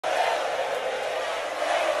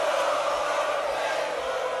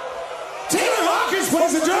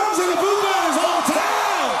plays the drums in the Foo Fighters all the time.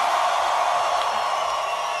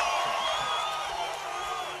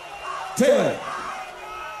 Taylor,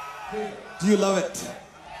 do you love it?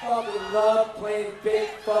 Fucking love playing big,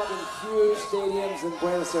 fucking huge stadiums in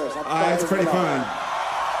Buenos Aires. It's pretty fun.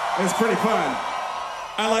 It's pretty fun.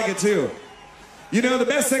 I like it too. You know, the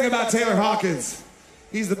best thing about Taylor Hawkins,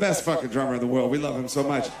 he's the best fucking drummer in the world. We love him so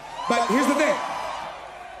much. But here's the thing.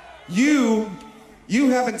 You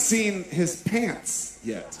haven't seen his pants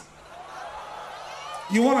yet.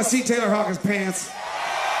 You want to see Taylor Hawkins' pants?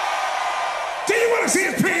 Do you want to see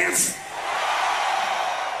his pants?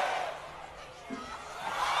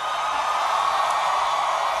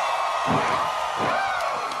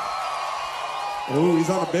 Ooh, he's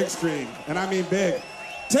on a big screen, and I mean big.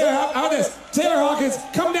 Taylor, how about this? Taylor Hawkins,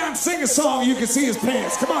 come down and sing a song you can see his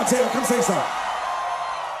pants. Come on, Taylor, come sing a song.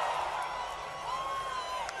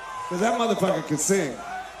 Because that motherfucker can sing.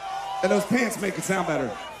 And those pants make it sound better.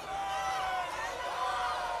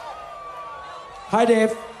 Hi,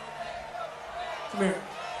 Dave. Come here.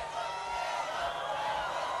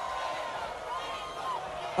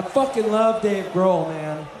 I fucking love Dave Grohl,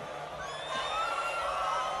 man.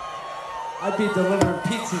 I'd be delivering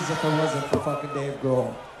pizzas if it wasn't for fucking Dave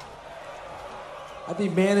Grohl. I'd be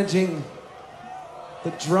managing the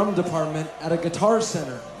drum department at a Guitar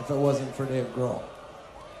Center if it wasn't for Dave Grohl.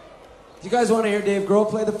 Do you guys want to hear Dave Grohl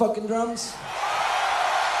play the fucking drums?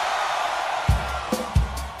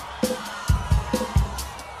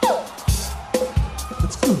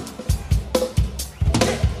 Let's go.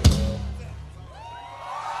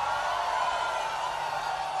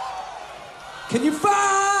 Can you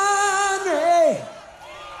find me?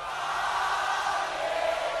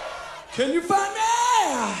 Can you find me?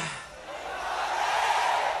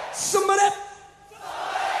 Somebody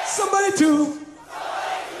to.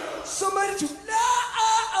 Somebody to love.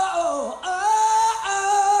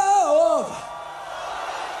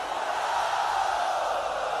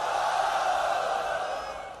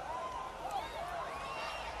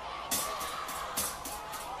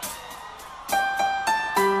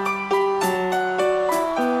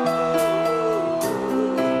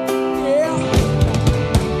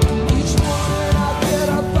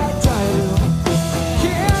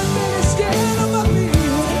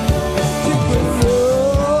 Keep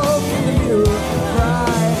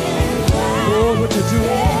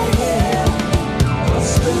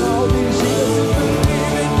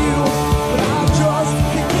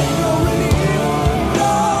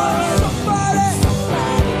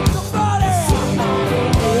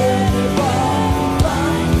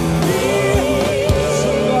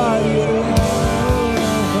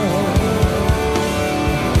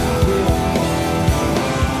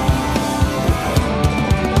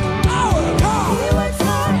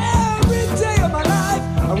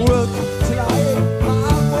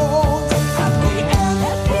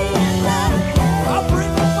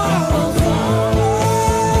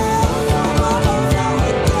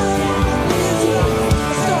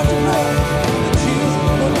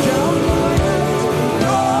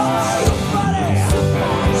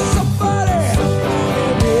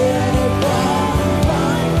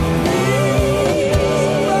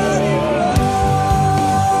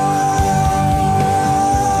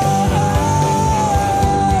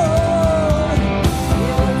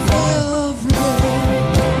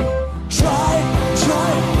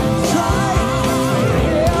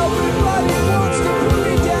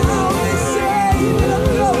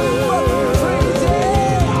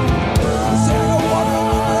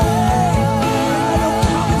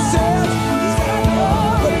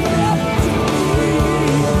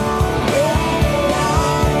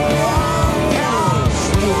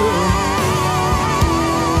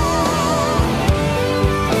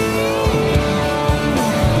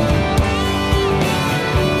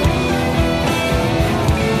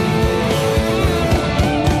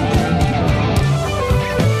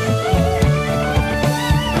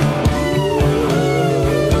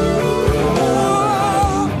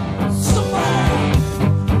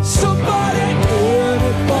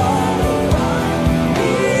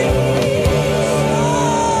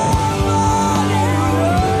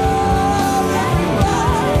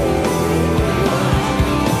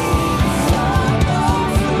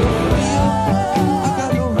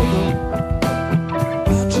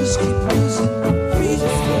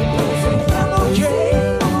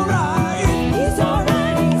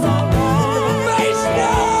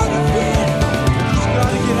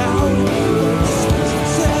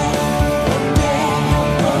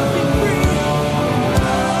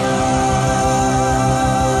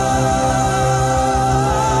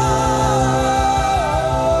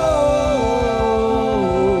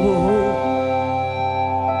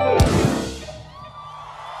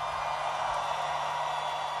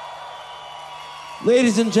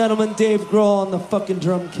Ladies and gentlemen, Dave Grohl on the fucking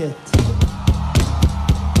drum kit.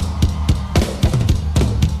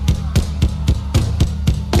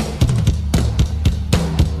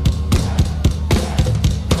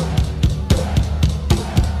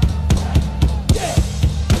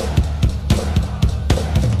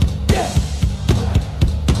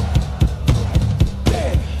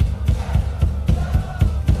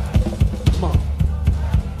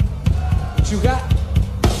 You got?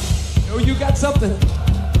 Oh, you got something.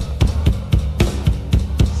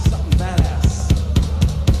 Something badass.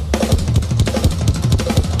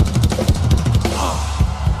 Oh,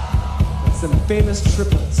 that's some famous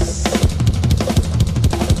triplets.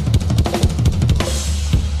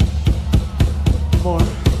 More.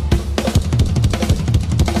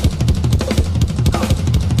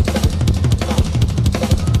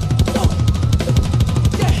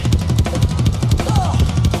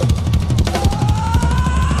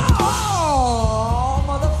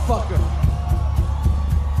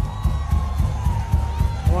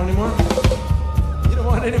 Want any more? You don't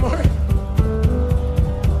want any more?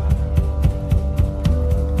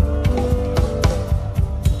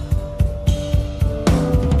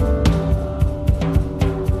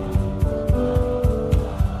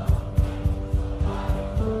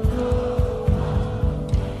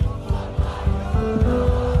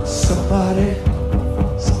 Somebody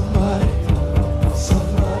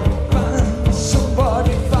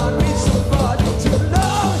find me somebody to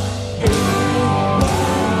love.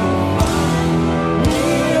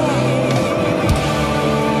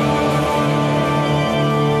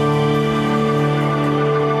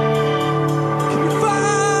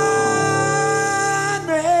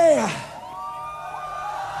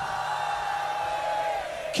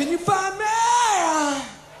 Can you find me?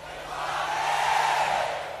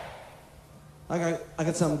 I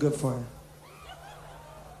got something good for you.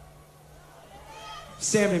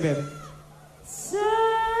 Sammy, baby. Yeah.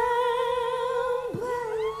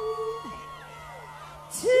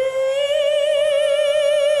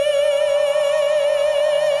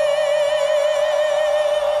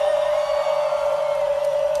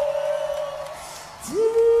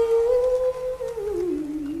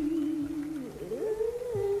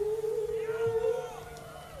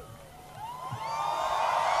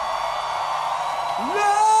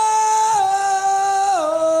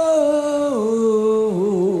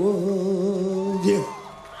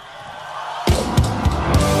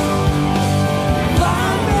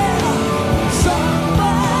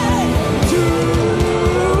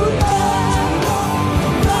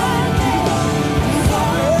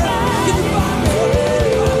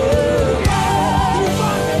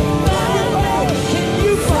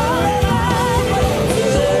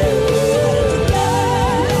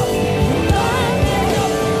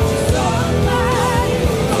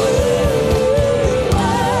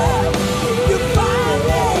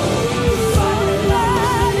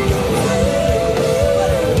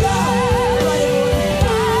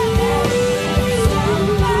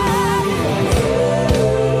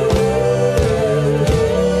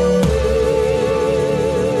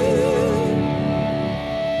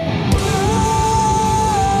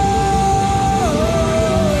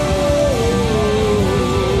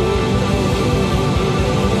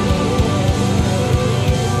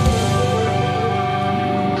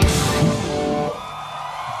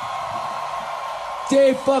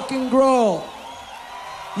 Dave fucking Grohl.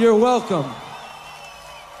 You're welcome.